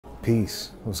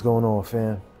Peace. What's going on,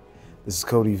 fam? This is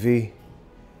Cody V,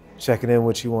 checking in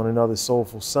with you on another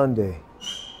Soulful Sunday.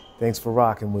 Thanks for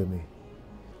rocking with me.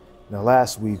 Now,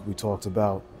 last week we talked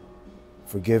about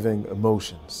forgiving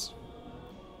emotions.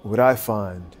 What I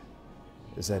find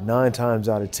is that 9 times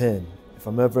out of 10, if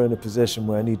I'm ever in a position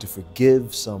where I need to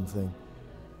forgive something,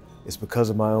 it's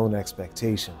because of my own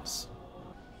expectations.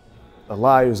 A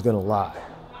liar is gonna lie.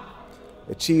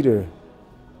 A cheater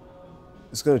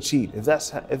is gonna cheat. If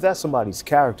that's somebody's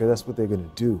character, that's what they're gonna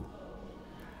do.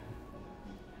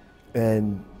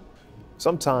 And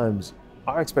sometimes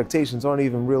our expectations aren't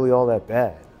even really all that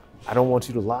bad. I don't want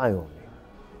you to lie on me.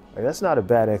 Like, that's not a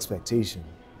bad expectation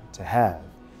to have.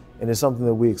 And it's something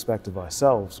that we expect of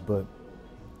ourselves, but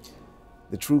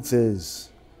the truth is,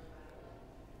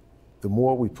 the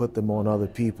more we put them on other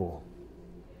people,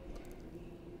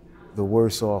 the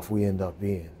worse off we end up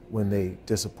being when they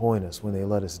disappoint us, when they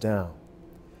let us down.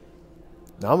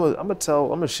 Now, I'm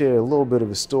gonna share a little bit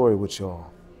of a story with y'all.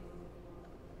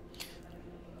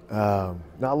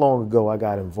 Not long ago, I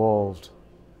got involved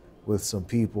with some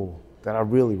people that I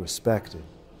really respected.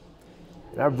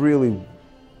 And I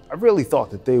really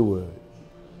thought that they were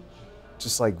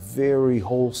just like very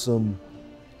wholesome,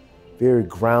 very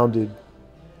grounded,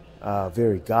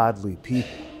 very godly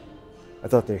people. I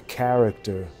thought their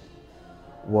character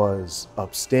was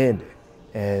upstanding.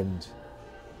 And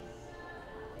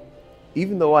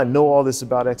even though I know all this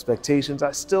about expectations,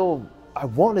 I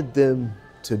wanted them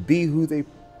to be who they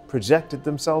projected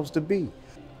themselves to be.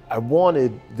 I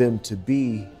wanted them to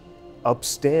be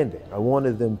upstanding. I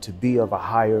wanted them to be of a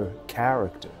higher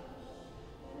character.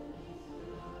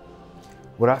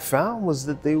 What I found was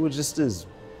that they were just as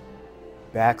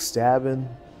backstabbing,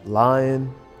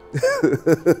 lying,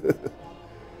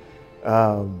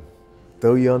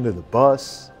 throw you under the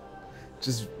bus,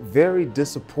 just very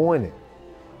disappointing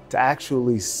to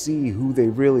actually see who they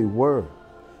really were.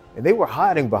 And they were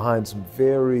hiding behind some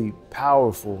very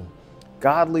powerful,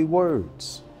 godly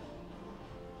words.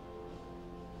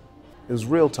 It was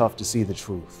real tough to see the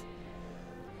truth.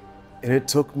 And it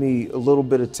took me a little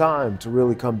bit of time to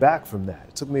really come back from that.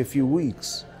 It took me a few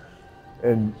weeks.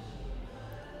 And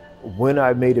when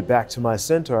I made it back to my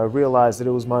center, I realized that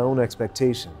it was my own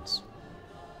expectations.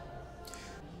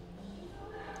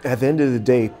 At the end of the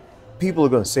day, people are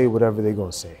going to say whatever they're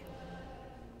going to say.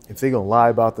 If they're going to lie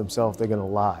about themselves, they're going to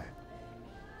lie.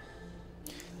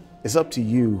 It's up to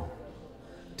you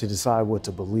to decide what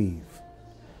to believe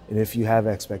and if you have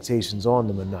expectations on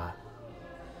them or not.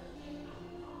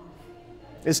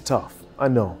 It's tough, I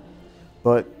know,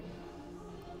 but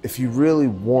if you really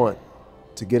want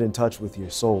to get in touch with your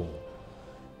soul,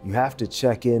 you have to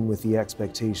check in with the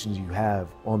expectations you have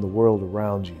on the world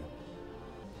around you.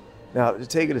 Now, to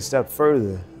take it a step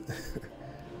further,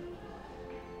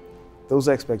 those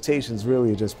expectations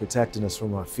really are just protecting us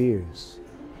from our fears.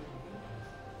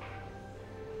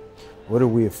 What are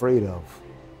we afraid of?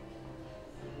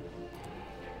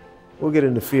 We'll get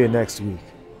into fear next week.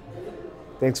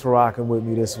 Thanks for rocking with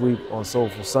me this week on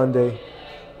Soulful Sunday.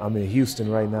 I'm in Houston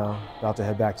right now, about to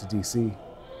head back to DC.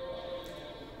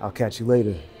 I'll catch you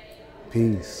later.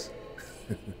 Peace.